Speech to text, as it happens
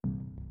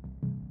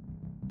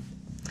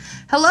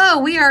Hello,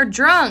 we are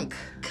drunk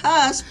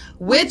Cusp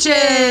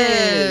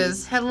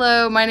witches.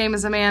 Hello, my name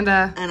is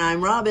Amanda. And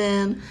I'm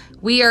Robin.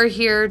 We are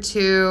here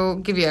to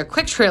give you a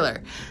quick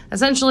trailer.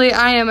 Essentially,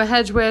 I am a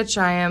hedge witch,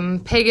 I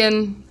am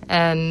pagan,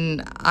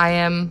 and I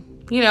am,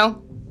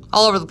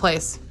 all over the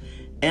place.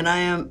 And I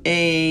am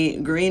a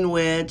green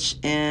witch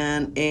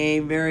and a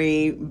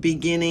very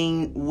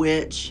beginning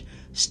witch.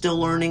 Still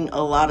learning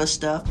a lot of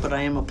stuff, but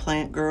I am a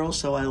plant girl,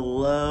 so I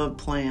love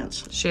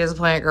plants. She is a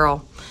plant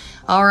girl.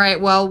 All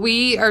right, well,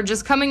 we are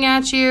just coming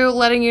at you,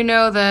 letting you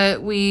know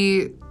that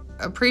we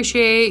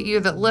appreciate you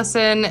that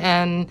listen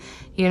and,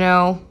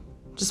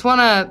 just want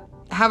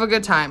to have a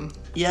good time.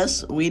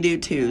 Yes, we do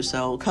too.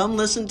 So come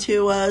listen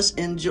to us.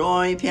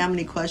 Enjoy. If you have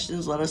any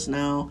questions, let us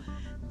know.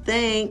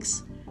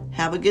 Thanks.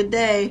 Have a good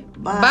day.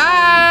 Bye.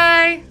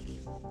 Bye.